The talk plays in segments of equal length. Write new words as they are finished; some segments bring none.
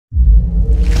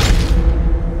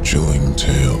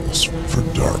Tales for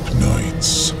Dark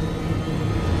Nights.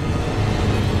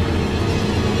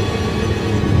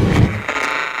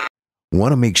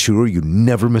 Want to make sure you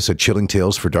never miss a Chilling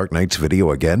Tales for Dark Nights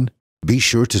video again? Be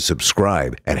sure to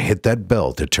subscribe and hit that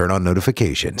bell to turn on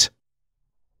notifications.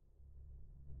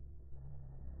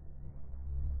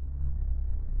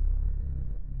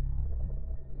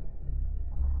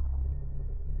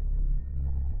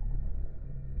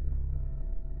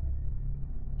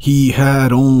 He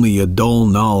had only a dull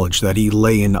knowledge that he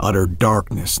lay in utter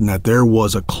darkness and that there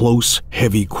was a close,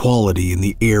 heavy quality in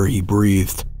the air he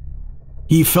breathed.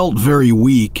 He felt very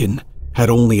weak and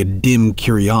had only a dim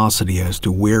curiosity as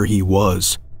to where he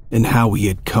was and how he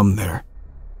had come there.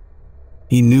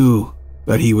 He knew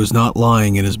that he was not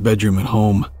lying in his bedroom at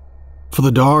home, for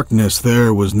the darkness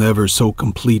there was never so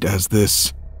complete as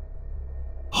this.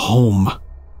 Home.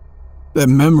 That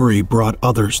memory brought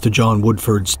others to John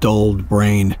Woodford's dulled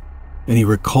brain, and he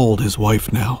recalled his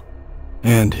wife now,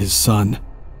 and his son.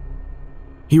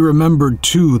 He remembered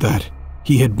too that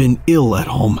he had been ill at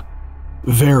home,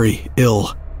 very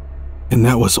ill, and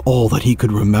that was all that he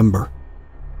could remember.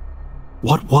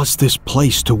 What was this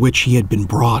place to which he had been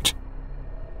brought?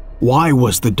 Why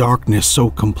was the darkness so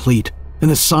complete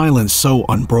and the silence so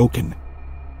unbroken?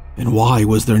 And why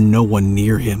was there no one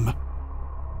near him?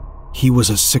 He was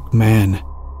a sick man,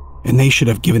 and they should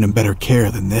have given him better care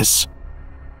than this.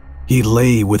 He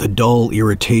lay with a dull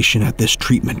irritation at this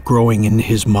treatment growing in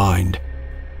his mind.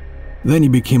 Then he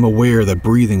became aware that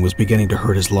breathing was beginning to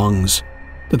hurt his lungs,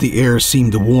 that the air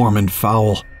seemed warm and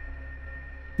foul.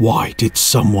 Why did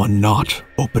someone not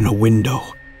open a window?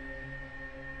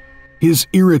 His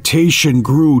irritation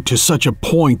grew to such a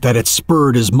point that it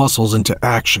spurred his muscles into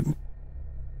action.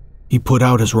 He put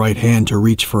out his right hand to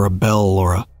reach for a bell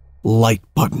or a light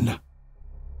button.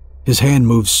 His hand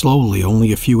moved slowly,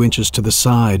 only a few inches to the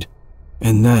side,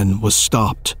 and then was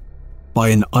stopped by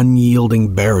an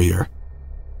unyielding barrier.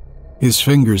 His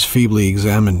fingers feebly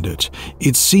examined it.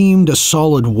 It seemed a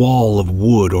solid wall of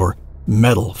wood or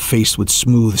metal faced with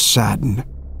smooth satin.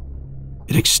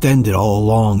 It extended all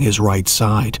along his right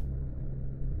side,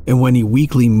 and when he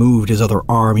weakly moved his other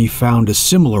arm, he found a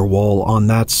similar wall on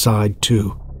that side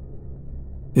too.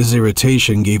 His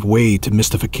irritation gave way to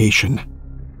mystification.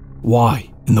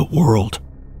 Why in the world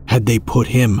had they put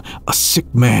him, a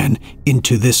sick man,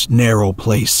 into this narrow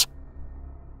place?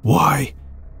 Why?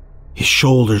 His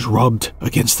shoulders rubbed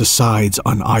against the sides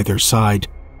on either side.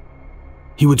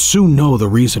 He would soon know the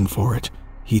reason for it,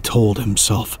 he told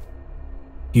himself.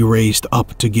 He raised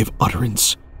up to give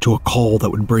utterance to a call that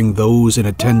would bring those in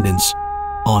attendance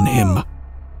on him.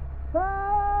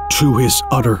 To his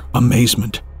utter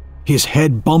amazement, his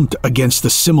head bumped against the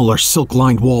similar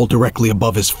silk-lined wall directly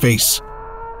above his face.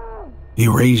 He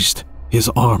raised his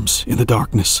arms in the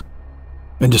darkness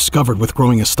and discovered with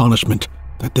growing astonishment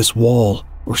that this wall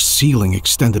or ceiling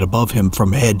extended above him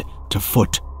from head to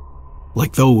foot,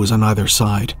 like those on either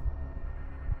side.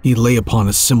 He lay upon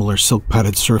a similar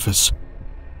silk-padded surface.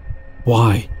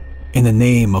 Why, in the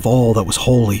name of all that was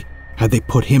holy, had they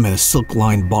put him in a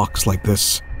silk-lined box like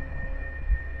this?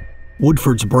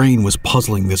 Woodford's brain was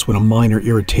puzzling this when a minor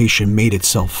irritation made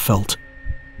itself felt.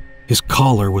 His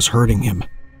collar was hurting him.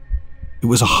 It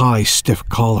was a high, stiff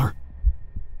collar,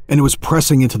 and it was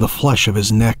pressing into the flesh of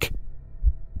his neck.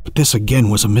 But this again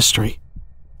was a mystery,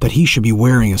 that he should be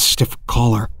wearing a stiff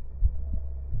collar.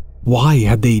 Why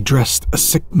had they dressed a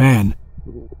sick man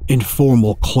in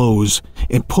formal clothes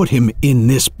and put him in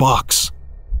this box?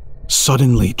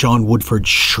 Suddenly, John Woodford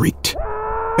shrieked,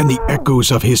 and the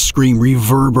echoes of his scream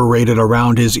reverberated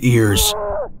around his ears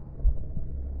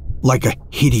like a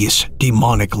hideous,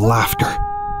 demonic laughter.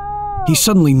 He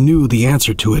suddenly knew the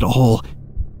answer to it all.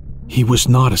 He was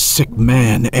not a sick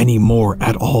man anymore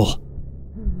at all.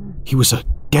 He was a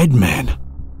dead man,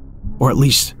 or at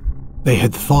least they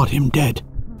had thought him dead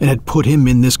and had put him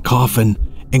in this coffin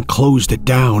and closed it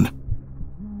down.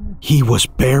 He was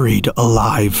buried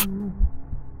alive.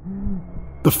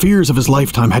 The fears of his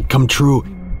lifetime had come true.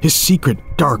 His secret,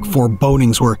 dark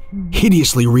forebodings were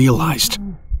hideously realized.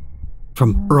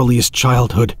 From earliest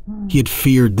childhood, he had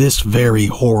feared this very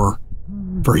horror,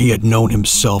 for he had known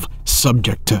himself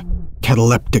subject to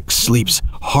cataleptic sleeps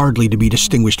hardly to be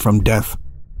distinguished from death.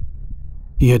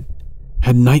 He had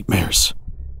had nightmares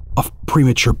of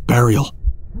premature burial.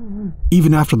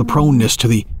 Even after the proneness to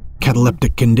the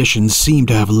cataleptic condition seemed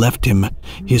to have left him,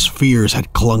 his fears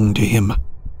had clung to him.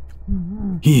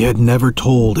 He had never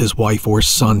told his wife or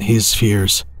son his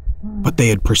fears, but they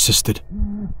had persisted.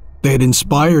 They had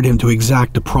inspired him to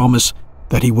exact a promise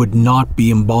that he would not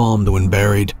be embalmed when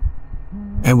buried,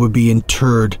 and would be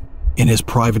interred in his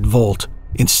private vault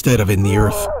instead of in the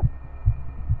earth.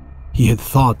 He had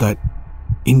thought that,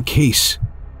 in case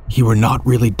he were not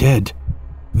really dead,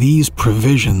 these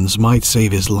provisions might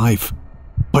save his life.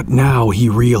 But now he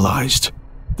realized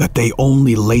that they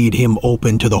only laid him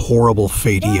open to the horrible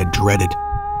fate he had dreaded.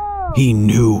 He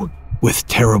knew with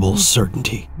terrible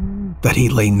certainty that he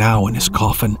lay now in his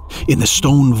coffin, in the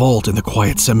stone vault in the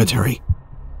quiet cemetery.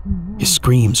 His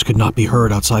screams could not be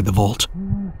heard outside the vault,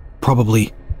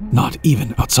 probably not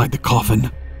even outside the coffin.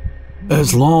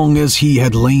 As long as he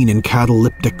had lain in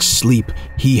cataleptic sleep,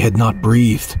 he had not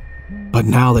breathed. But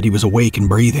now that he was awake and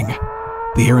breathing,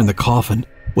 the air in the coffin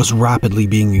was rapidly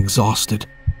being exhausted,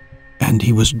 and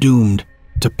he was doomed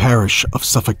to perish of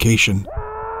suffocation.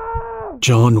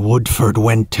 John Woodford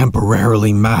went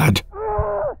temporarily mad.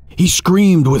 He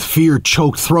screamed with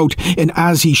fear-choked throat, and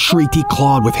as he shrieked, he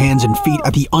clawed with hands and feet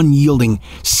at the unyielding,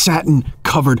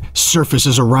 satin-covered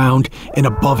surfaces around and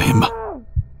above him.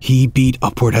 He beat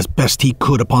upward as best he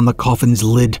could upon the coffin's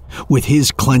lid with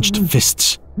his clenched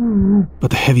fists, but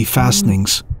the heavy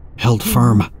fastenings held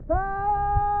firm.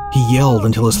 He yelled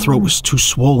until his throat was too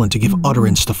swollen to give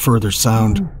utterance to further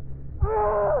sound.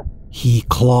 He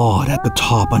clawed at the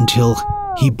top until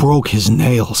he broke his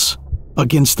nails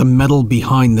against the metal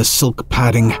behind the silk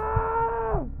padding.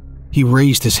 He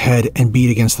raised his head and beat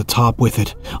against the top with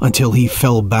it until he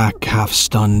fell back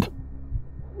half-stunned.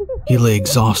 He lay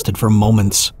exhausted for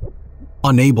moments,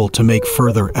 unable to make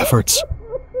further efforts.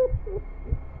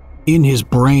 In his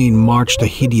brain marched a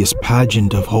hideous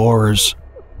pageant of horrors.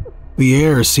 The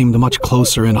air seemed much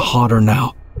closer and hotter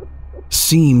now,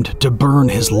 seemed to burn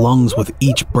his lungs with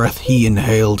each breath he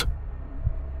inhaled.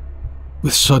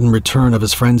 With sudden return of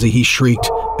his frenzy, he shrieked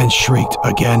and shrieked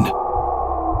again.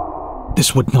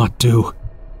 This would not do.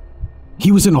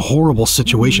 He was in a horrible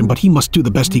situation, but he must do the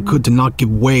best he could to not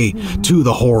give way to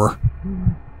the horror.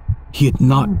 He had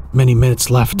not many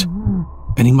minutes left,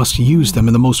 and he must use them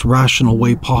in the most rational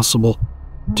way possible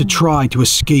to try to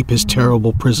escape his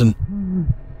terrible prison.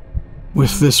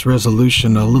 With this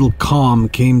resolution, a little calm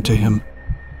came to him,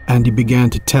 and he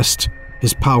began to test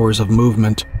his powers of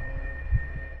movement.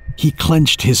 He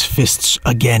clenched his fists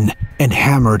again and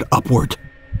hammered upward,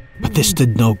 but this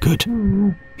did no good.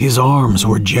 His arms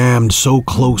were jammed so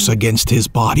close against his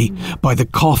body by the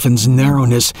coffin's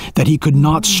narrowness that he could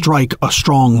not strike a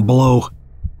strong blow,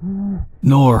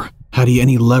 nor had he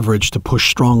any leverage to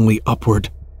push strongly upward.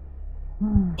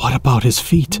 What about his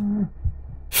feet?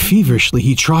 Feverishly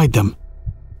he tried them,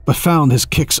 but found his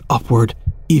kicks upward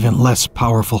even less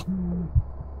powerful.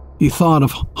 He thought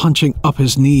of hunching up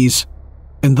his knees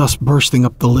and thus bursting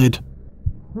up the lid,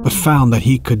 but found that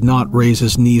he could not raise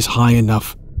his knees high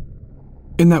enough,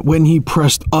 and that when he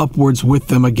pressed upwards with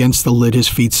them against the lid, his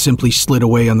feet simply slid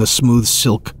away on the smooth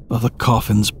silk of the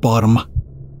coffin's bottom.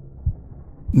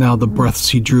 Now the breaths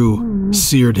he drew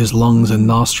seared his lungs and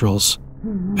nostrils,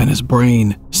 and his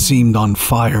brain seemed on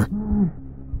fire.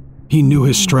 He knew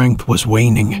his strength was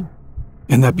waning,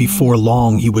 and that before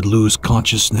long he would lose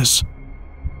consciousness.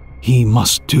 He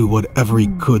must do whatever he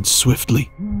could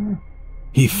swiftly.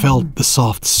 He felt the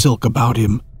soft silk about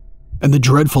him, and the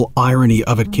dreadful irony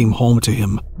of it came home to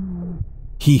him.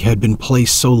 He had been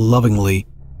placed so lovingly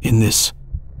in this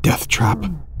death trap.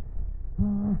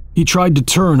 He tried to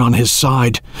turn on his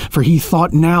side, for he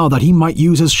thought now that he might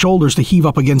use his shoulders to heave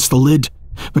up against the lid,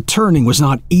 but turning was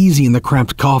not easy in the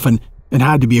cramped coffin and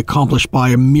had to be accomplished by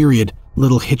a myriad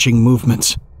little hitching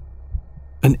movements.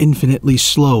 An infinitely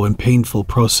slow and painful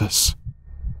process.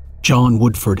 John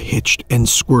Woodford hitched and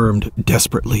squirmed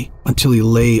desperately until he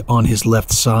lay on his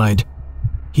left side.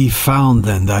 He found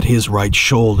then that his right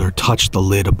shoulder touched the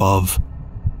lid above.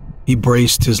 He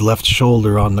braced his left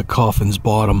shoulder on the coffin's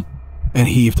bottom and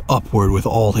heaved upward with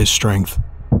all his strength.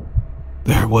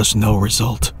 There was no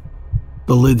result.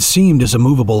 The lid seemed as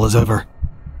immovable as ever.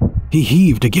 He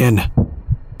heaved again,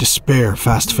 despair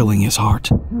fast filling his heart.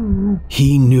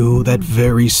 He knew that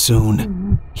very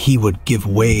soon he would give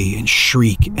way and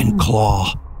shriek and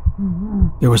claw.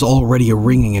 There was already a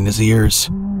ringing in his ears.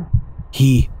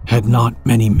 He had not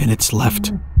many minutes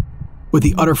left. With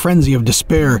the utter frenzy of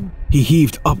despair, he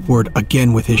heaved upward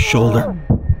again with his shoulder.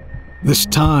 This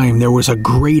time there was a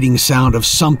grating sound of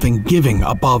something giving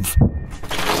above.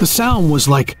 The sound was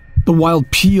like the wild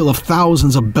peal of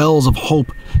thousands of bells of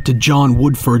hope to John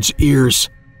Woodford's ears.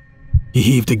 He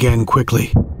heaved again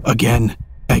quickly, again,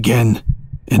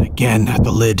 and again at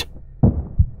the lid.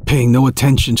 Paying no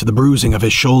attention to the bruising of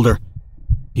his shoulder,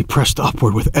 he pressed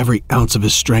upward with every ounce of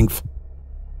his strength.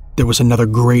 There was another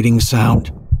grating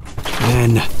sound.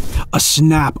 Then, a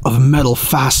snap of metal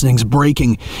fastenings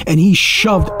breaking, and he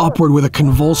shoved upward with a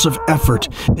convulsive effort.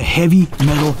 The heavy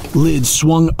metal lid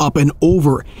swung up and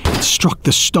over and struck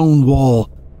the stone wall,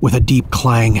 with a deep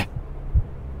clang.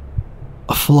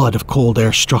 A flood of cold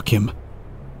air struck him.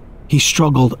 He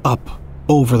struggled up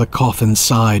over the coffin's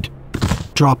side,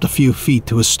 dropped a few feet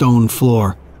to a stone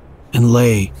floor, and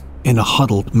lay in a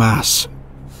huddled mass.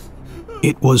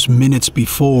 It was minutes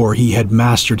before he had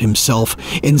mastered himself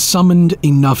and summoned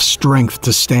enough strength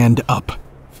to stand up.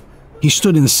 He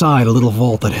stood inside a little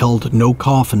vault that held no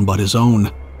coffin but his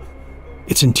own.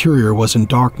 Its interior was in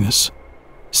darkness,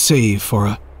 save for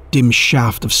a dim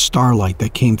shaft of starlight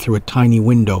that came through a tiny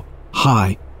window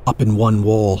high up in one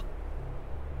wall.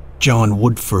 John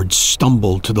Woodford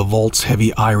stumbled to the vault's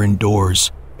heavy iron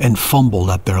doors and fumbled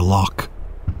at their lock.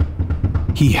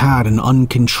 He had an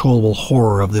uncontrollable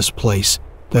horror of this place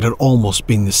that had almost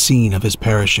been the scene of his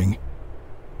perishing.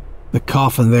 The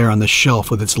coffin there on the shelf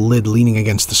with its lid leaning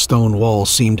against the stone wall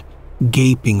seemed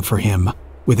gaping for him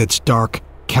with its dark,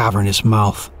 cavernous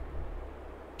mouth.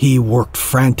 He worked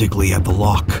frantically at the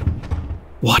lock.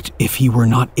 What if he were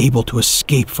not able to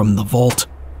escape from the vault?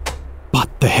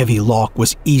 But the heavy lock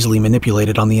was easily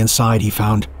manipulated on the inside, he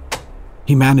found.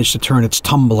 He managed to turn its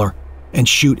tumbler and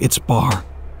shoot its bar,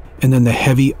 and then the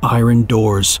heavy iron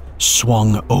doors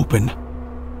swung open.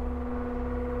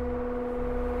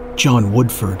 John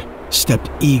Woodford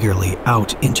stepped eagerly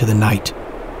out into the night.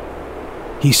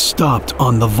 He stopped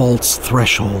on the vault's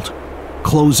threshold,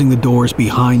 closing the doors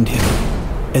behind him,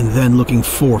 and then looking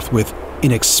forth with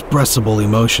inexpressible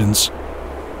emotions.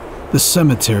 The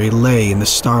cemetery lay in the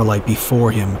starlight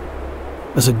before him,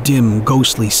 as a dim,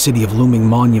 ghostly city of looming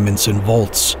monuments and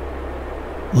vaults.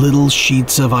 Little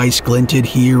sheets of ice glinted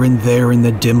here and there in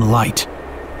the dim light,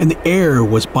 and the air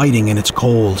was biting in its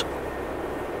cold.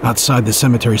 Outside the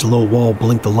cemetery's low wall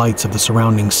blinked the lights of the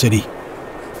surrounding city.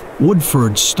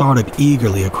 Woodford started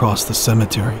eagerly across the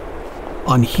cemetery,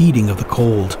 unheeding of the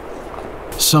cold.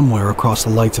 Somewhere across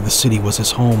the lights of the city was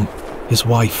his home, his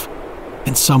wife,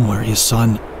 and somewhere his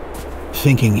son,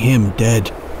 thinking him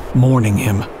dead, mourning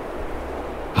him.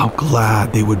 How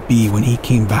glad they would be when he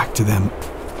came back to them,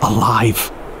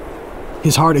 alive.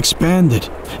 His heart expanded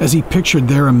as he pictured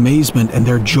their amazement and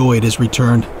their joy at his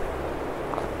return.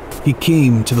 He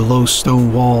came to the low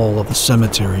stone wall of the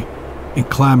cemetery and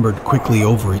clambered quickly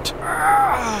over it.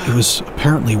 It was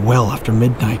apparently well after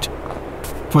midnight,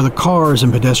 for the cars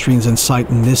and pedestrians in sight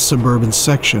in this suburban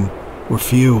section were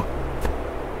few.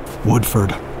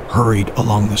 Woodford hurried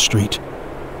along the street.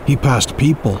 He passed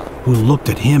people who looked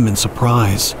at him in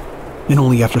surprise, and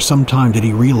only after some time did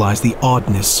he realize the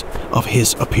oddness of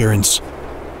his appearance.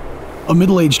 A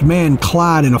middle-aged man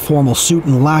clad in a formal suit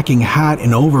and lacking hat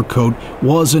and overcoat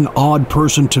was an odd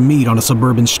person to meet on a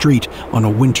suburban street on a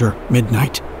winter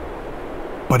midnight.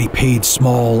 But he paid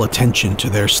small attention to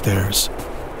their stares.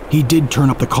 He did turn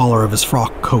up the collar of his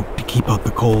frock coat to keep out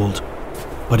the cold,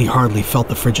 but he hardly felt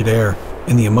the frigid air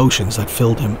and the emotions that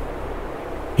filled him.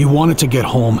 He wanted to get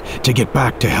home, to get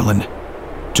back to Helen,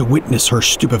 to witness her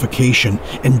stupefaction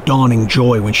and dawning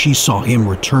joy when she saw him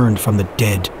returned from the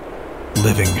dead,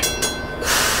 living.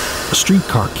 A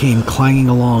streetcar came clanging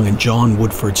along and John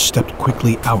Woodford stepped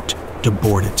quickly out to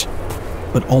board it,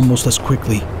 but almost as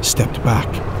quickly stepped back.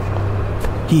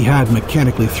 He had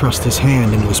mechanically thrust his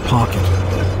hand into his pocket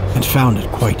and found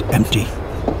it quite empty.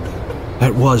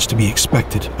 That was to be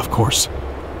expected, of course.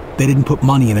 They didn't put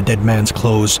money in a dead man's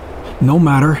clothes. No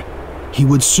matter, he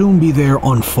would soon be there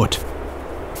on foot.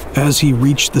 As he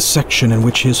reached the section in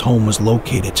which his home was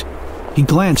located, he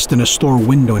glanced in a store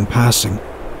window in passing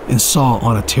and saw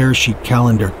on a tear-sheet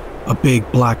calendar a big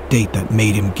black date that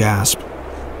made him gasp.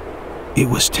 It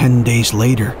was 10 days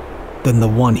later than the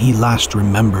one he last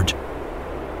remembered.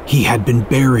 He had been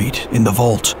buried in the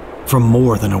vault for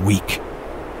more than a week.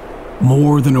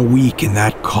 More than a week in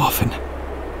that coffin.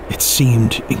 It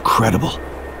seemed incredible,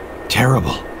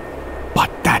 terrible,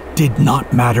 but that did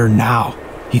not matter now,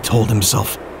 he told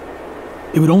himself.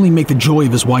 It would only make the joy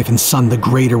of his wife and son the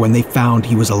greater when they found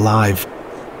he was alive.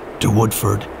 To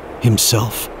Woodford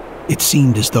himself, it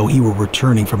seemed as though he were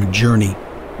returning from a journey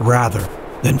rather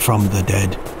than from the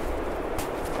dead.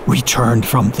 Returned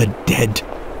from the dead.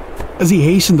 As he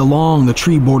hastened along the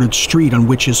tree-bordered street on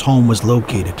which his home was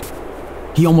located,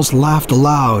 he almost laughed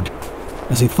aloud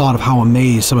as he thought of how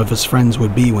amazed some of his friends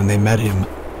would be when they met him.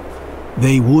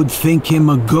 They would think him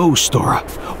a ghost or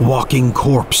a walking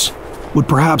corpse, would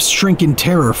perhaps shrink in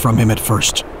terror from him at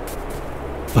first.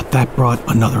 But that brought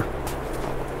another.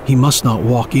 He must not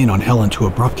walk in on Helen too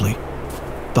abruptly.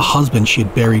 The husband she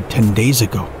had buried 10 days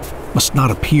ago must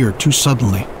not appear too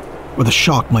suddenly, or the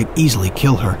shock might easily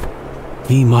kill her.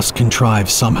 He must contrive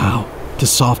somehow to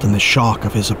soften the shock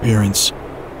of his appearance.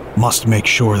 Must make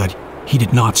sure that he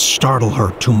did not startle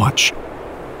her too much.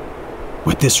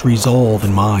 With this resolve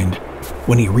in mind,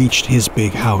 When he reached his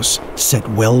big house, set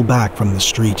well back from the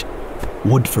street,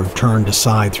 Woodford turned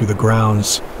aside through the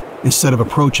grounds instead of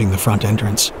approaching the front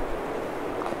entrance.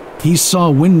 He saw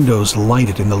windows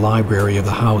lighted in the library of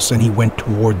the house, and he went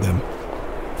toward them.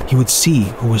 He would see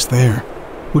who was there,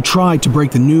 would try to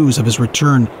break the news of his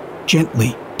return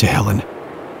gently to Helen.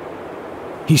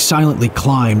 He silently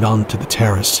climbed onto the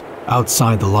terrace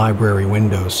outside the library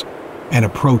windows and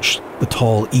approached the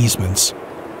tall easements.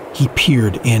 He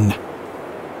peered in.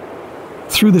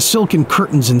 Through the silken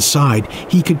curtains inside,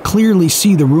 he could clearly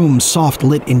see the room's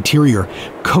soft-lit interior,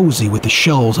 cozy with the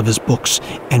shelves of his books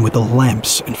and with the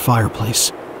lamps and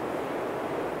fireplace.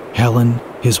 Helen,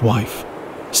 his wife,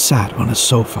 sat on a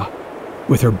sofa,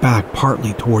 with her back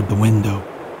partly toward the window.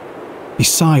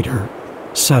 Beside her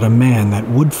sat a man that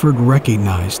Woodford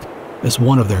recognized as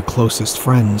one of their closest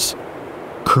friends,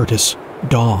 Curtis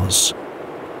Dawes.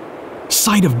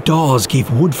 Sight of Dawes gave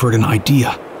Woodford an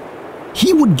idea.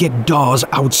 He would get Dawes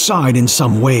outside in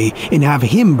some way and have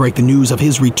him break the news of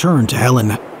his return to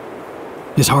Helen.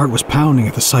 His heart was pounding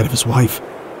at the sight of his wife.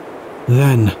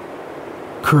 Then,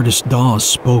 Curtis Dawes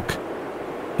spoke,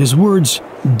 his words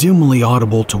dimly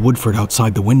audible to Woodford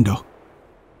outside the window.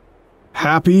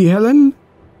 "Happy, Helen?"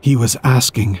 he was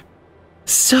asking.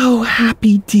 "So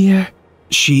happy, dear,"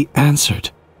 she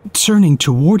answered, turning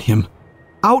toward him.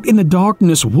 Out in the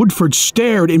darkness, Woodford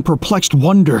stared in perplexed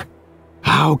wonder.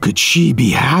 How could she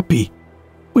be happy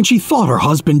when she thought her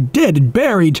husband dead and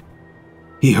buried?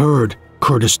 He heard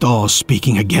Curtis Dawes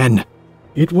speaking again.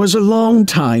 "It was a long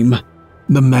time,"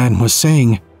 the man was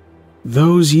saying.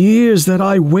 "Those years that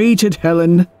I waited,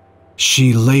 Helen."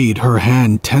 She laid her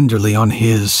hand tenderly on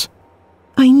his.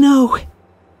 "I know,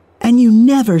 and you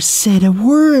never said a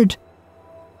word.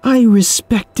 I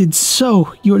respected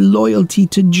so your loyalty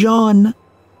to John."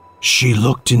 She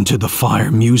looked into the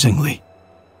fire musingly.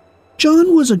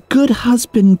 "John was a good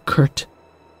husband, Kurt.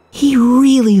 He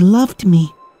really loved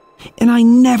me, and I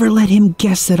never let him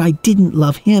guess that I didn't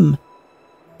love him,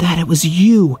 that it was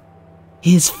you,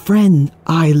 his friend,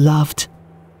 I loved.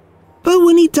 But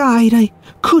when he died, I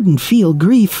couldn't feel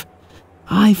grief.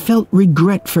 I felt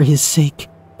regret for his sake,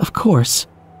 of course,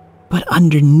 but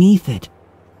underneath it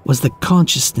was the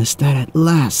consciousness that at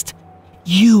last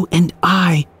you and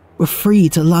I were free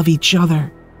to love each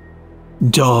other."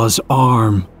 Dawes'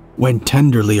 arm went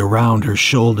tenderly around her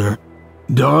shoulder.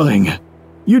 "Darling,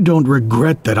 you don't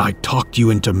regret that I talked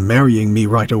you into marrying me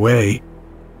right away.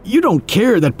 You don't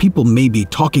care that people may be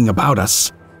talking about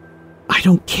us." "I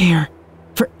don't care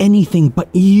for anything but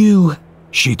you,"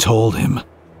 she told him.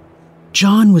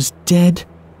 "John was dead.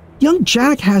 Young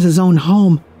Jack has his own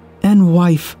home and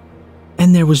wife,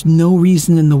 and there was no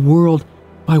reason in the world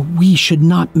why we should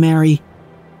not marry.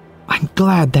 I'm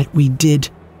glad that we did."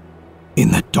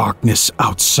 In the darkness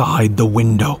outside the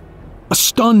window, a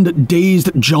stunned,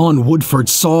 dazed John Woodford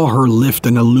saw her lift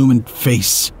an illumined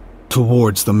face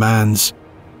towards the man's.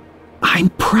 "I'm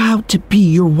proud to be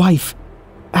your wife,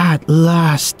 at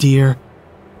last, dear,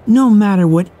 no matter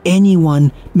what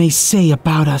anyone may say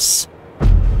about us,"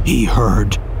 he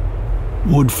heard.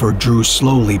 Woodford drew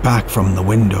slowly back from the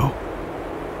window.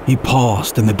 He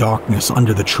paused in the darkness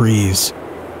under the trees,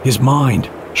 his mind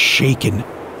shaken,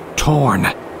 torn.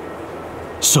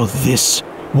 So this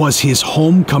was his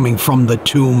homecoming from the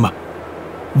tomb.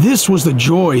 This was the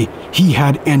joy he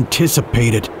had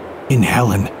anticipated in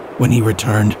Helen when he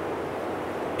returned.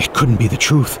 It couldn't be the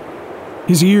truth.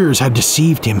 His ears had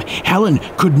deceived him. Helen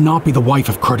could not be the wife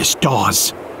of Curtis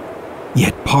Dawes.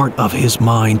 Yet part of his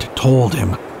mind told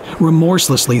him,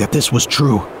 remorselessly, that this was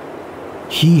true.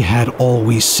 He had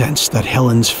always sensed that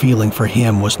Helen's feeling for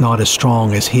him was not as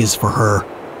strong as his for her,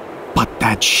 but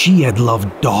that she had loved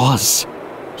Dawes,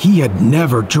 he had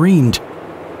never dreamed.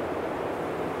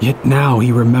 Yet now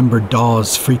he remembered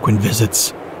Dawes' frequent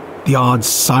visits, the odd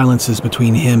silences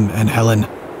between him and Helen.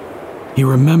 He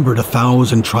remembered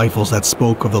 1,000 trifles that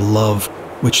spoke of the love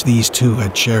which these two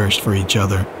had cherished for each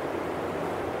other.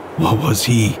 What was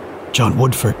he, John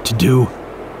Woodford, to do?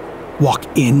 Walk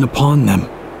in upon them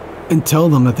and tell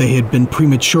them that they had been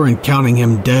premature in counting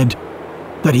him dead,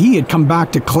 that he had come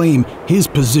back to claim his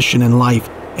position in life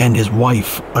and his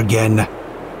wife again?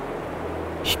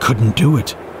 He couldn't do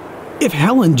it. If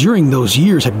Helen during those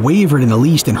years had wavered in the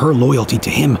least in her loyalty to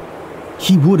him,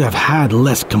 he would have had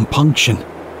less compunction.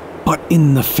 But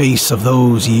in the face of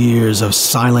those years of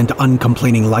silent,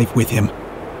 uncomplaining life with him,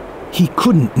 he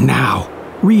couldn't now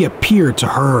reappear to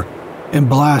her and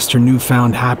blast her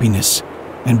newfound happiness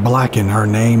and blacken her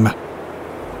name.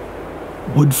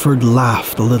 Woodford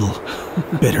laughed a little,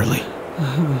 bitterly.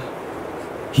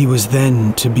 He was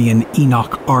then to be an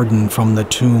Enoch Arden from the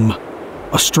tomb,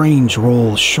 A strange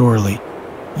role, surely,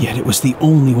 yet it was the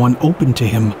only one open to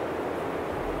him.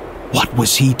 What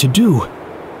was he to do?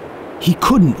 He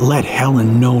couldn't let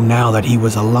Helen know now that he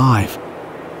was alive.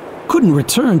 Couldn't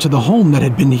return to the home that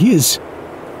had been his.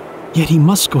 Yet he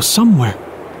must go somewhere.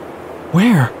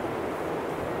 Where?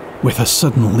 With a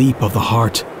sudden leap of the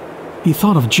heart, he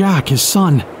thought of Jack, his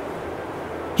son.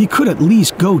 He could at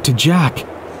least go to Jack,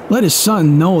 let his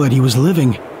son know that he was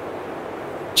living.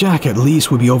 Jack at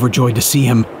least would be overjoyed to see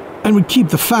him, and would keep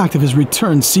the fact of his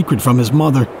return secret from his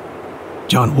mother.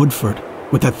 John Woodford,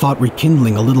 with that thought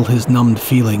rekindling a little his numbed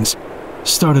feelings,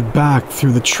 started back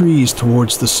through the trees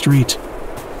towards the street,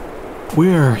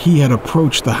 where he had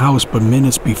approached the house but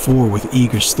minutes before with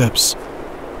eager steps.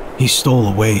 He stole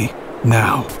away,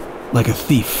 now, like a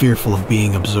thief fearful of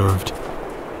being observed.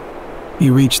 He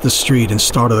reached the street and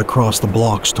started across the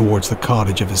blocks towards the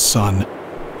cottage of his son.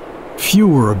 Few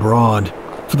were abroad,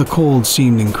 for the cold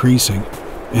seemed increasing,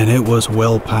 and it was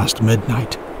well past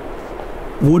midnight.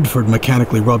 Woodford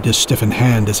mechanically rubbed his stiffened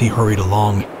hand as he hurried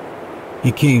along.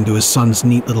 He came to his son's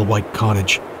neat little white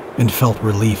cottage, and felt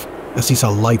relief as he saw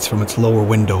lights from its lower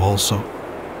window also.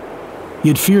 He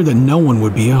had feared that no one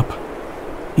would be up.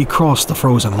 He crossed the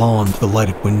frozen lawn to the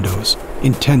lighted windows,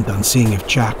 intent on seeing if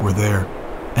Jack were there,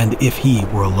 and if he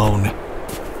were alone.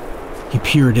 He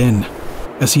peered in,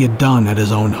 as he had done at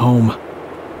his own home.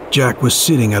 Jack was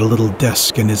sitting at a little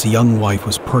desk, and his young wife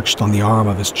was perched on the arm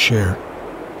of his chair,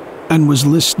 and was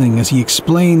listening as he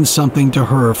explained something to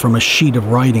her from a sheet of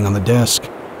writing on the desk.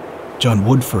 John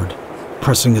Woodford,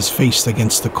 pressing his face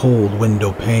against the cold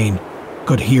window pane,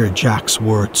 could hear Jack's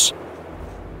words.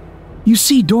 You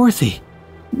see, Dorothy,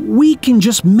 we can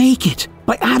just make it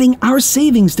by adding our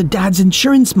savings to Dad's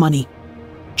insurance money,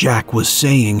 Jack was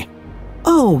saying.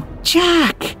 Oh,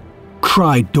 Jack,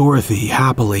 cried Dorothy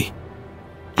happily.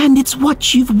 And it's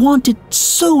what you've wanted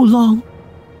so long.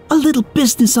 A little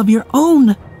business of your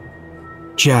own.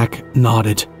 Jack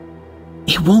nodded.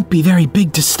 It won't be very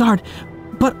big to start,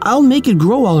 but I'll make it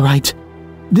grow all right.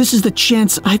 This is the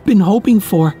chance I've been hoping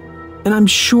for, and I'm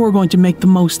sure going to make the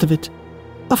most of it.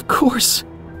 Of course,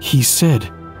 he said,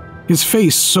 his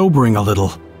face sobering a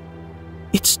little.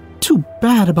 It's too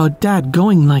bad about Dad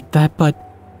going like that, but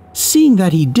seeing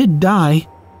that he did die,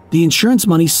 the insurance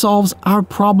money solves our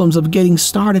problems of getting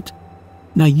started.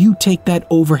 Now you take that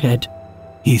overhead,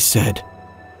 he said,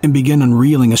 and began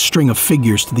unreeling a string of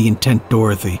figures to the intent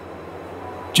Dorothy.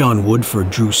 John Woodford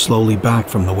drew slowly back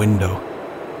from the window.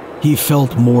 He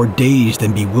felt more dazed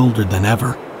and bewildered than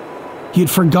ever. He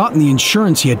had forgotten the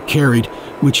insurance he had carried,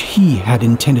 which he had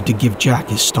intended to give Jack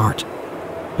his start.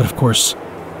 But of course,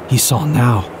 he saw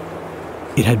now.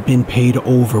 It had been paid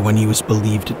over when he was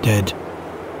believed dead.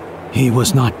 He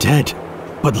was not dead,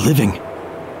 but living.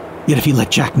 Yet if he let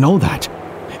Jack know that,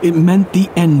 it meant the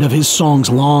end of his song's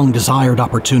long-desired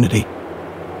opportunity.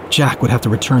 Jack would have to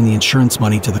return the insurance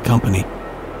money to the company,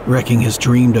 wrecking his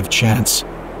dreamed-of chance.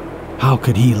 How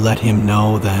could he let him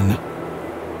know then?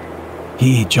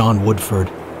 He, John Woodford,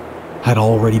 had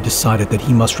already decided that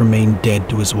he must remain dead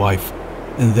to his wife,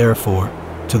 and therefore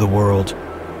to the world.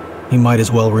 He might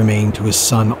as well remain to his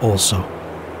son also.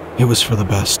 It was for the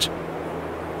best.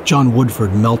 John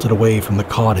Woodford melted away from the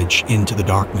cottage into the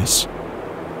darkness.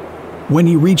 When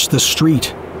he reached the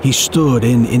street, he stood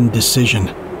in indecision.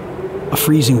 A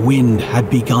freezing wind had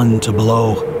begun to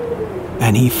blow,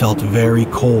 and he felt very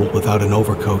cold without an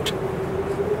overcoat.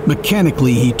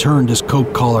 Mechanically, he turned his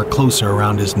coat collar closer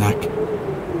around his neck.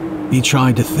 He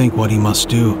tried to think what he must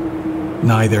do.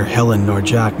 Neither Helen nor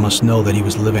Jack must know that he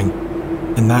was living,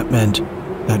 and that meant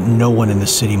that no one in the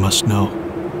city must know.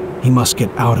 He must get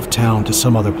out of town to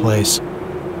some other place,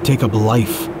 take up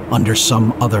life under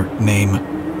some other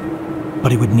name.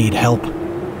 But he would need help,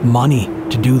 money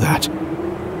to do that.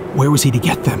 Where was he to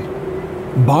get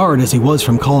them? Barred as he was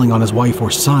from calling on his wife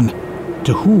or son,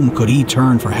 to whom could he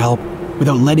turn for help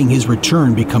without letting his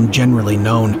return become generally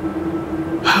known?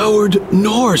 Howard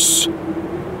Norse!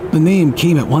 The name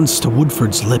came at once to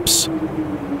Woodford's lips.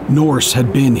 Norse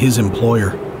had been his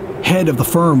employer, head of the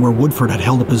firm where Woodford had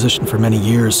held a position for many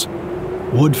years.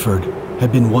 Woodford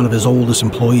had been one of his oldest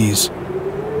employees.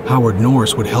 Howard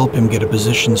Norse would help him get a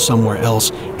position somewhere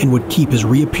else and would keep his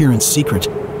reappearance secret.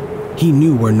 He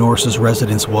knew where Norse's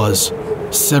residence was,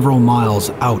 several miles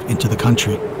out into the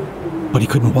country, but he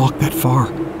couldn't walk that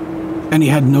far. And he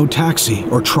had no taxi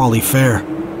or trolley fare.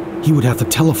 He would have to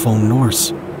telephone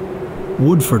Norse.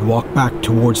 Woodford walked back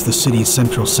towards the city's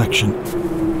central section,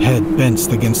 head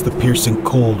bent against the piercing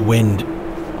cold wind.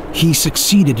 He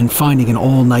succeeded in finding an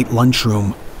all-night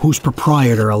lunchroom whose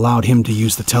proprietor allowed him to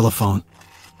use the telephone.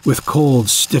 With cold,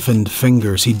 stiffened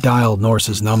fingers, he dialed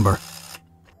Norse's number.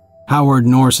 Howard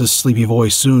Norse's sleepy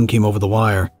voice soon came over the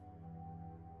wire.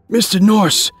 Mr.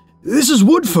 Norse, this is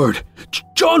Woodford.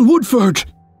 John Woodford,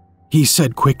 he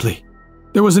said quickly.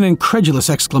 There was an incredulous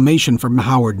exclamation from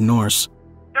Howard Norse.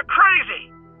 You're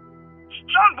crazy!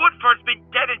 John Woodford's been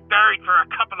dead and buried for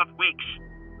a couple of weeks.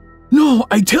 No,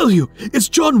 I tell you, it's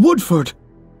John Woodford,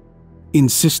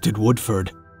 insisted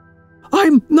Woodford.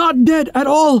 I'm not dead at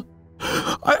all.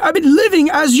 I've been living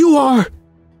as you are.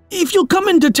 If you'll come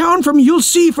into town for me, you'll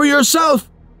see for yourself.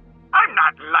 I'm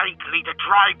not likely to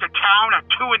drive to town at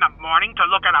 2 in the morning to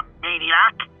look at a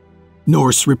maniac,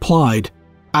 Norse replied,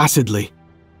 acidly.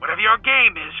 Whatever your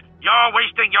game is, you're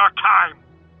wasting your time.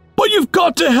 But you've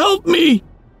got to help me,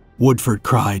 Woodford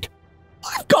cried.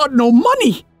 I've got no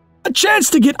money. A chance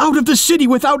to get out of the city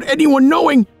without anyone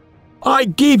knowing. I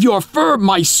gave your firm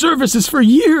my services for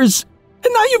years,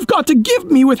 and now you've got to give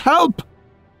me with help.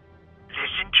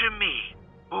 Listen to me,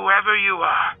 whoever you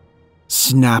are,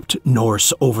 snapped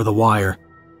Norse over the wire.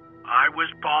 I was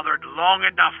bothered long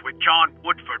enough with John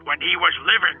Woodford when he was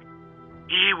living.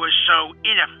 He was so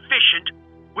inefficient,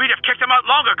 we'd have kicked him out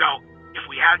long ago if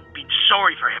we hadn't been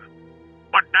sorry for him.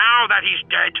 But now that he's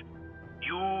dead,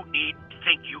 you needn't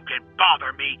think you can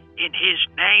bother me in his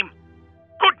name.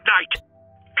 Good night.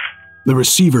 The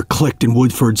receiver clicked in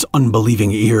Woodford's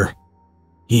unbelieving ear.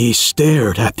 He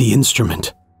stared at the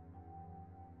instrument.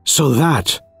 So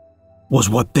that was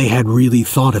what they had really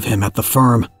thought of him at the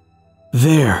firm.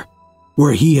 There,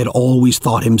 where he had always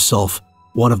thought himself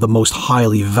one of the most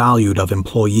highly valued of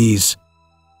employees.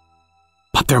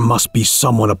 But there must be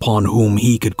someone upon whom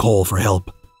he could call for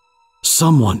help.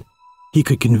 Someone he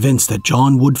could convince that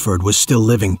John Woodford was still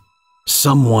living.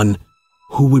 Someone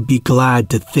who would be glad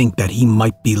to think that he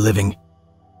might be living.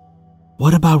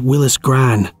 What about Willis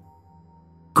Gran?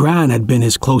 Gran had been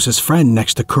his closest friend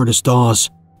next to Curtis Dawes.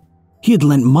 He had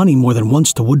lent money more than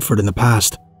once to Woodford in the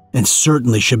past, and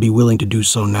certainly should be willing to do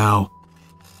so now.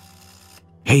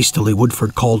 Hastily,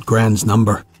 Woodford called Gran's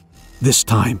number. This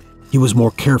time, he was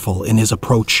more careful in his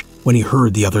approach when he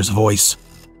heard the other's voice.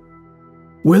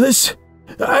 Willis,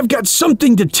 I've got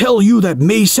something to tell you that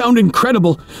may sound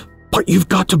incredible, but you've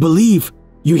got to believe.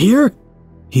 You hear?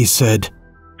 He said.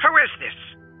 Who is this?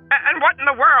 And what in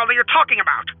the world are you talking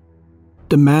about?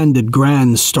 Demanded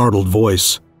Gran's startled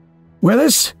voice.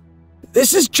 Willis,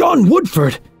 this is John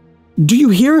Woodford. Do you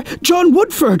hear? John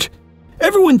Woodford.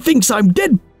 Everyone thinks I'm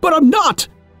dead, but I'm not.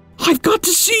 I've got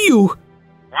to see you.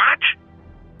 What?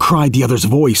 Cried the other's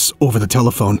voice over the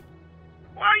telephone.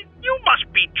 Why, you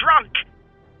must be drunk.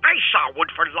 I saw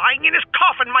Woodford lying in his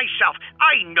coffin myself.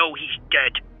 I know he's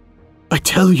dead. I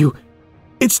tell you,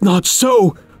 it's not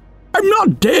so. I'm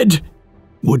not dead.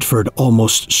 Woodford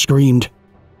almost screamed.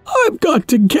 I've got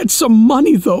to get some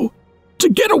money, though. To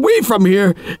get away from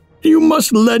here, you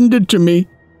must lend it to me.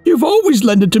 You've always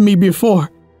lent it to me before,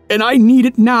 and I need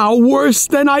it now worse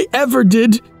than I ever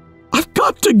did. I've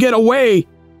got to get away.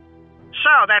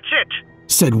 So that's it,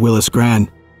 said Willis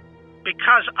Gran.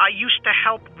 Because I used to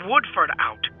help Woodford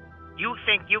out. You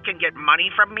think you can get money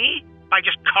from me by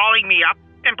just calling me up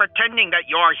and pretending that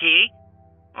you're he?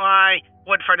 Why,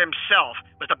 Woodford himself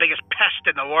was the biggest pest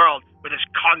in the world with his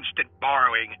constant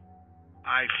borrowing.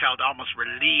 I felt almost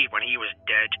relieved when he was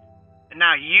dead. And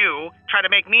now you try to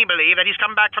make me believe that he's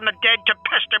come back from the dead to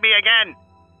pester me again.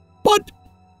 But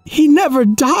he never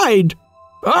died.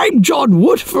 I'm John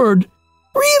Woodford.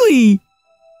 Really?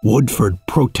 Woodford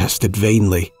protested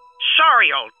vainly. Sorry,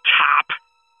 old top,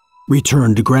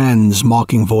 returned Gran's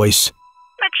mocking voice.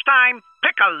 Next time,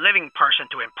 pick a living person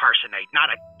to impersonate, not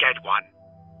a dead one.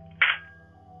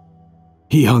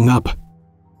 He hung up.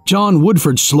 John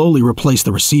Woodford slowly replaced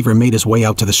the receiver and made his way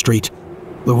out to the street.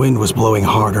 The wind was blowing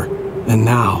harder, and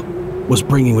now was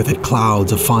bringing with it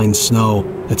clouds of fine snow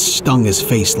that stung his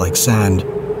face like sand.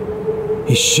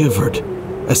 He shivered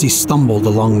as he stumbled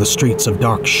along the streets of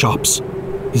dark shops,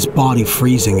 his body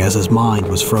freezing as his mind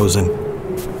was frozen.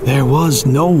 There was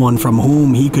no one from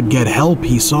whom he could get help,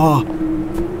 he saw.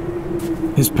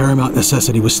 His paramount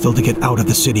necessity was still to get out of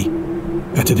the city,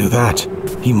 and to do that,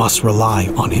 he must rely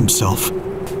on himself.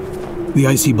 The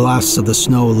icy blasts of the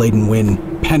snow-laden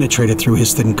wind penetrated through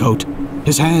his thin coat.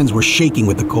 His hands were shaking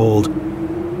with the cold.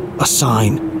 A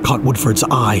sign caught Woodford's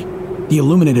eye, the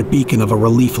illuminated beacon of a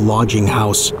relief lodging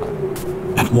house.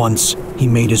 At once, he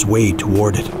made his way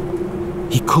toward it.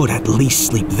 He could at least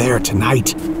sleep there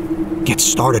tonight, get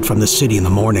started from the city in the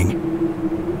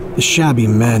morning. The shabby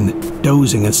men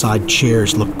dozing inside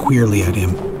chairs looked queerly at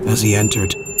him as he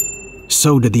entered.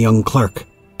 So did the young clerk,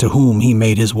 to whom he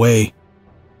made his way.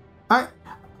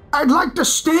 I'd like to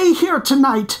stay here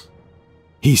tonight,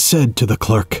 he said to the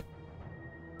clerk.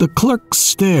 The clerk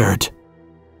stared.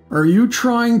 Are you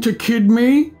trying to kid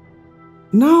me?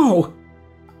 No,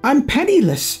 I'm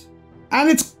penniless, and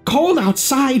it's cold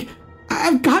outside.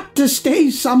 I've got to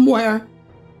stay somewhere.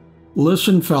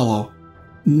 Listen, fellow,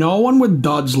 no one with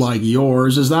duds like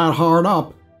yours is that hard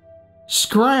up.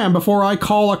 Scram before I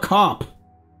call a cop.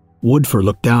 Woodford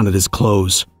looked down at his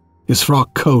clothes, his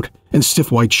frock coat and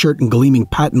stiff white shirt and gleaming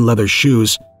patent leather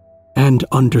shoes, and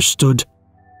understood.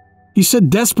 He said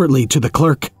desperately to the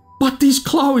clerk, But these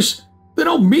clothes, they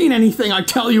don't mean anything, I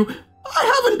tell you.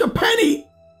 I haven't a penny.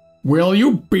 Will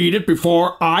you beat it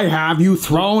before I have you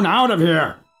thrown out of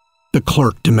here? The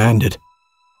clerk demanded.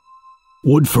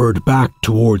 Woodford backed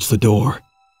towards the door.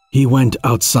 He went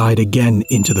outside again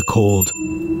into the cold.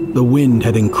 The wind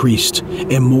had increased,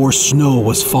 and more snow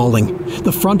was falling.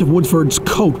 The front of Woodford's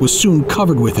coat was soon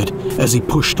covered with it as he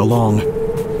pushed along.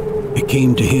 It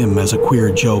came to him as a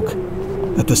queer joke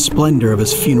that the splendor of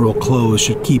his funeral clothes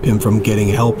should keep him from getting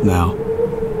help now.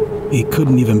 He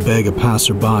couldn't even beg a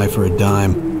passerby for a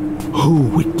dime. Who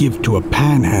would give to a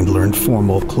panhandler in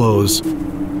formal clothes?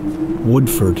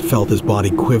 Woodford felt his body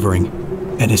quivering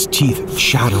and his teeth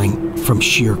chattering from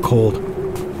sheer cold.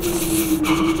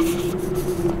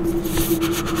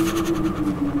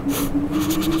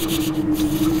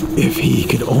 If he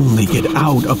could only get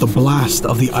out of the blast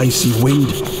of the icy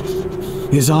wind.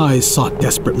 His eyes sought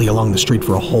desperately along the street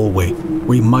for a hallway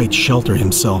where he might shelter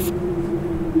himself.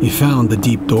 He found the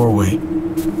deep doorway,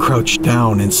 crouched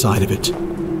down inside of it,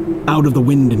 out of the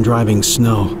wind and driving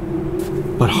snow.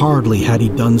 But hardly had he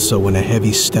done so when a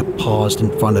heavy step paused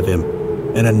in front of him,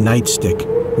 and a nightstick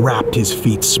rapped his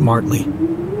feet smartly.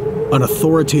 An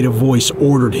authoritative voice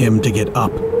ordered him to get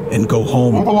up and go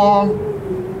home. Move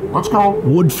along. Let's go.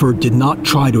 Woodford did not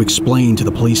try to explain to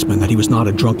the policeman that he was not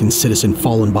a drunken citizen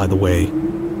fallen by the way.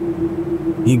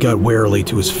 He got warily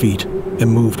to his feet and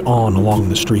moved on along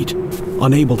the street,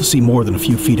 unable to see more than a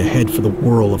few feet ahead for the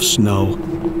whirl of snow.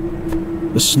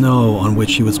 The snow on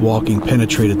which he was walking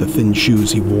penetrated the thin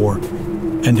shoes he wore,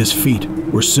 and his feet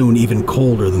were soon even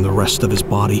colder than the rest of his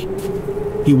body.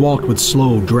 He walked with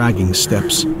slow, dragging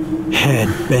steps, head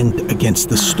bent against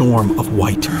the storm of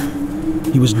white.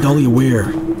 He was dully aware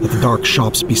that the dark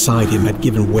shops beside him had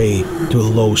given way to a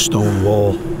low stone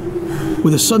wall.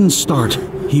 With a sudden start,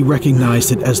 he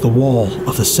recognized it as the wall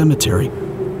of the cemetery,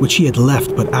 which he had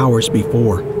left but hours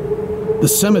before. The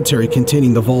cemetery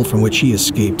containing the vault from which he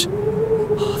escaped.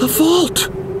 The vault!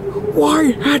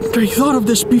 Why hadn't I thought of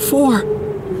this before?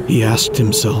 He asked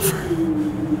himself.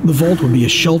 The vault would be a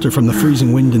shelter from the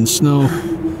freezing wind and snow.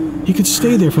 He could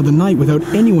stay there for the night without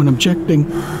anyone objecting.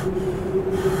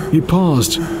 He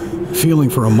paused, feeling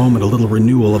for a moment a little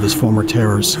renewal of his former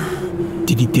terrors.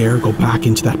 Did he dare go back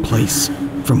into that place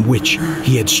from which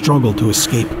he had struggled to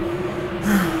escape?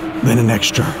 Then an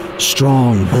extra,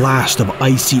 strong blast of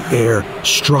icy air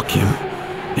struck him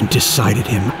and decided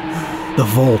him. The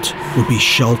vault would be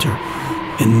shelter,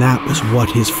 and that was what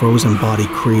his frozen body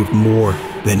craved more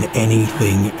than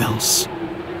anything else.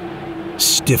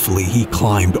 Stiffly, he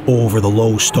climbed over the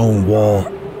low stone wall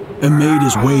and made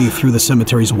his way through the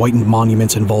cemetery's whitened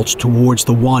monuments and vaults towards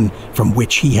the one from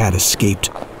which he had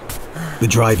escaped. The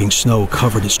driving snow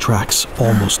covered his tracks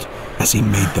almost as he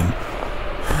made them,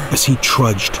 as he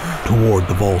trudged toward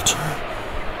the vault.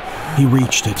 He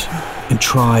reached it and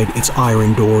tried its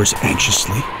iron doors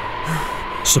anxiously.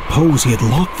 Suppose he had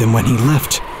locked them when he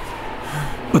left.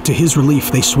 But to his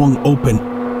relief, they swung open,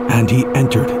 and he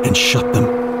entered and shut them.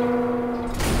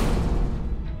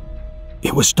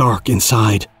 It was dark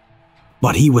inside,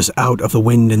 but he was out of the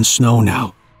wind and snow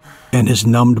now, and his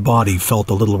numbed body felt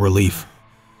a little relief.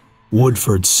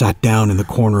 Woodford sat down in the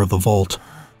corner of the vault.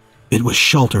 It was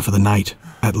shelter for the night,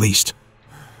 at least.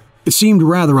 It seemed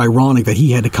rather ironic that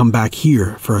he had to come back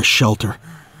here for a shelter,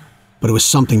 but it was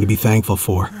something to be thankful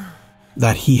for.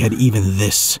 That he had even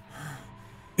this.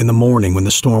 In the morning, when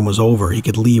the storm was over, he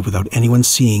could leave without anyone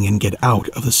seeing and get out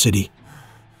of the city.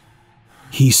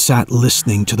 He sat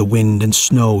listening to the wind and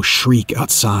snow shriek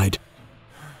outside.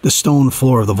 The stone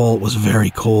floor of the vault was very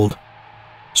cold.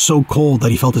 So cold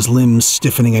that he felt his limbs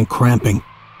stiffening and cramping.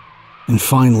 And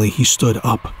finally he stood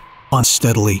up,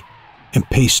 unsteadily, and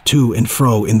paced to and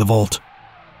fro in the vault,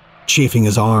 chafing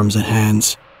his arms and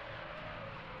hands.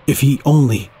 If he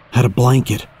only had a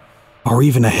blanket, or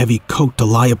even a heavy coat to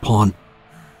lie upon,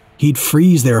 he'd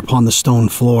freeze there upon the stone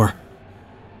floor.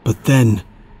 But then,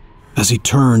 as he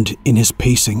turned in his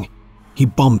pacing, he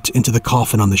bumped into the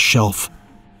coffin on the shelf,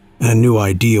 and a new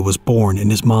idea was born in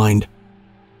his mind.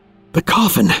 The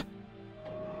coffin!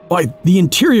 Why, the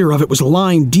interior of it was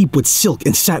lined deep with silk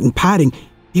and satin padding.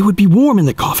 It would be warm in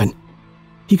the coffin.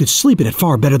 He could sleep in it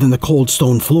far better than the cold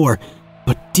stone floor,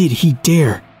 but did he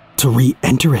dare to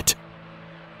re-enter it.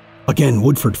 Again,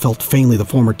 Woodford felt faintly the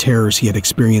former terrors he had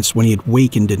experienced when he had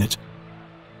wakened in it.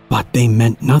 But they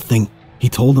meant nothing, he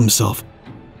told himself.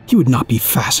 He would not be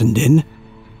fastened in,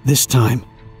 this time,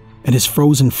 and his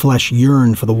frozen flesh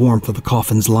yearned for the warmth of the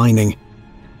coffin's lining.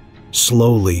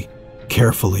 Slowly,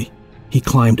 carefully, he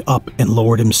climbed up and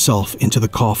lowered himself into the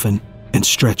coffin and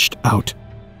stretched out.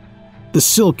 The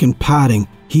silk and padding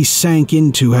he sank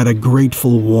into had a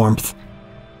grateful warmth.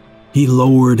 He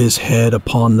lowered his head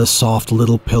upon the soft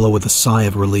little pillow with a sigh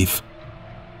of relief.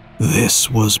 This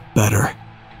was better.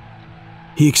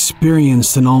 He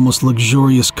experienced an almost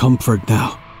luxurious comfort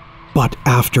now, but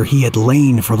after he had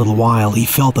lain for a little while, he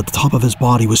felt that the top of his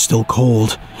body was still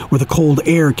cold, where the cold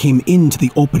air came into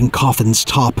the open coffin's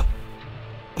top.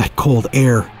 That cold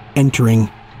air entering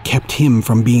kept him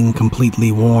from being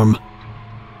completely warm.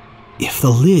 If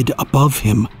the lid above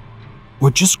him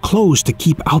were just closed to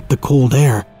keep out the cold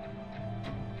air.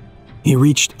 He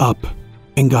reached up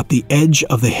and got the edge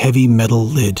of the heavy metal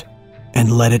lid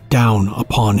and let it down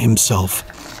upon himself.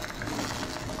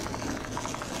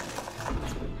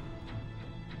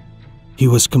 He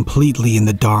was completely in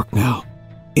the dark now,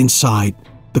 inside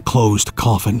the closed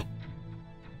coffin.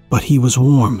 But he was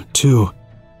warm, too,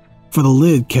 for the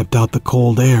lid kept out the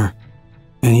cold air,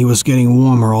 and he was getting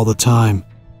warmer all the time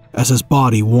as his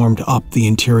body warmed up the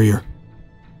interior.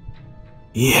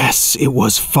 Yes, it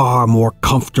was far more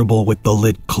comfortable with the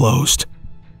lid closed.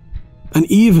 And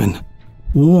even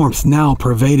warmth now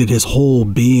pervaded his whole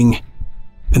being,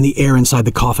 and the air inside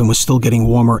the coffin was still getting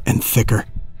warmer and thicker.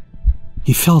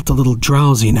 He felt a little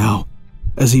drowsy now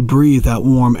as he breathed that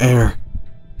warm air,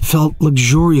 felt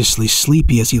luxuriously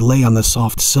sleepy as he lay on the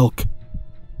soft silk.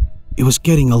 It was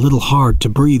getting a little hard to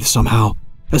breathe somehow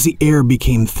as the air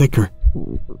became thicker.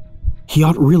 He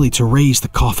ought really to raise the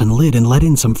coffin lid and let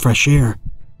in some fresh air.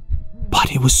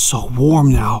 But it was so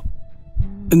warm now,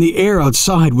 and the air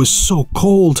outside was so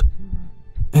cold,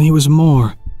 and he was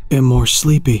more and more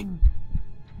sleepy.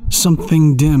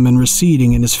 Something dim and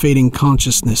receding in his fading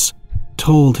consciousness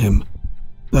told him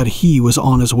that he was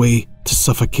on his way to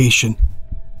suffocation.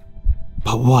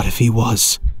 But what if he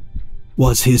was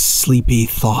his sleepy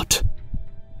thought.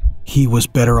 He was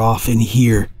better off in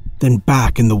here than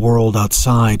back in the world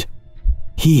outside.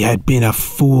 He had been a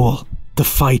fool to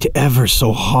fight ever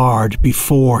so hard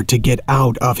before to get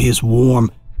out of his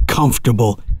warm,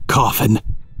 comfortable coffin,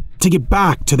 to get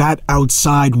back to that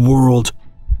outside world.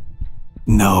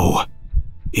 No,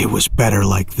 it was better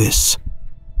like this.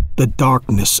 The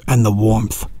darkness and the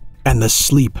warmth and the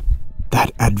sleep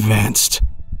that advanced.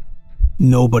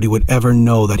 Nobody would ever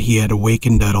know that he had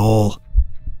awakened at all.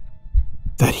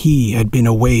 That he had been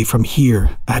away from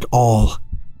here at all.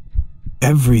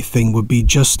 Everything would be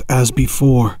just as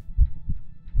before.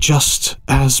 Just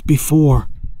as before.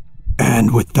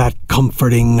 And with that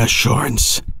comforting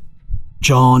assurance,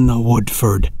 John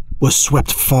Woodford was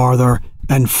swept farther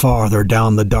and farther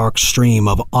down the dark stream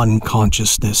of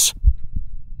unconsciousness,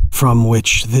 from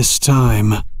which this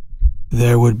time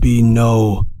there would be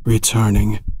no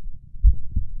returning.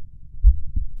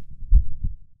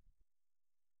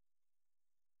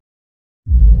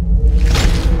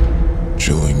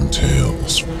 Chilling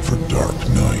tales for dark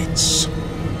nights.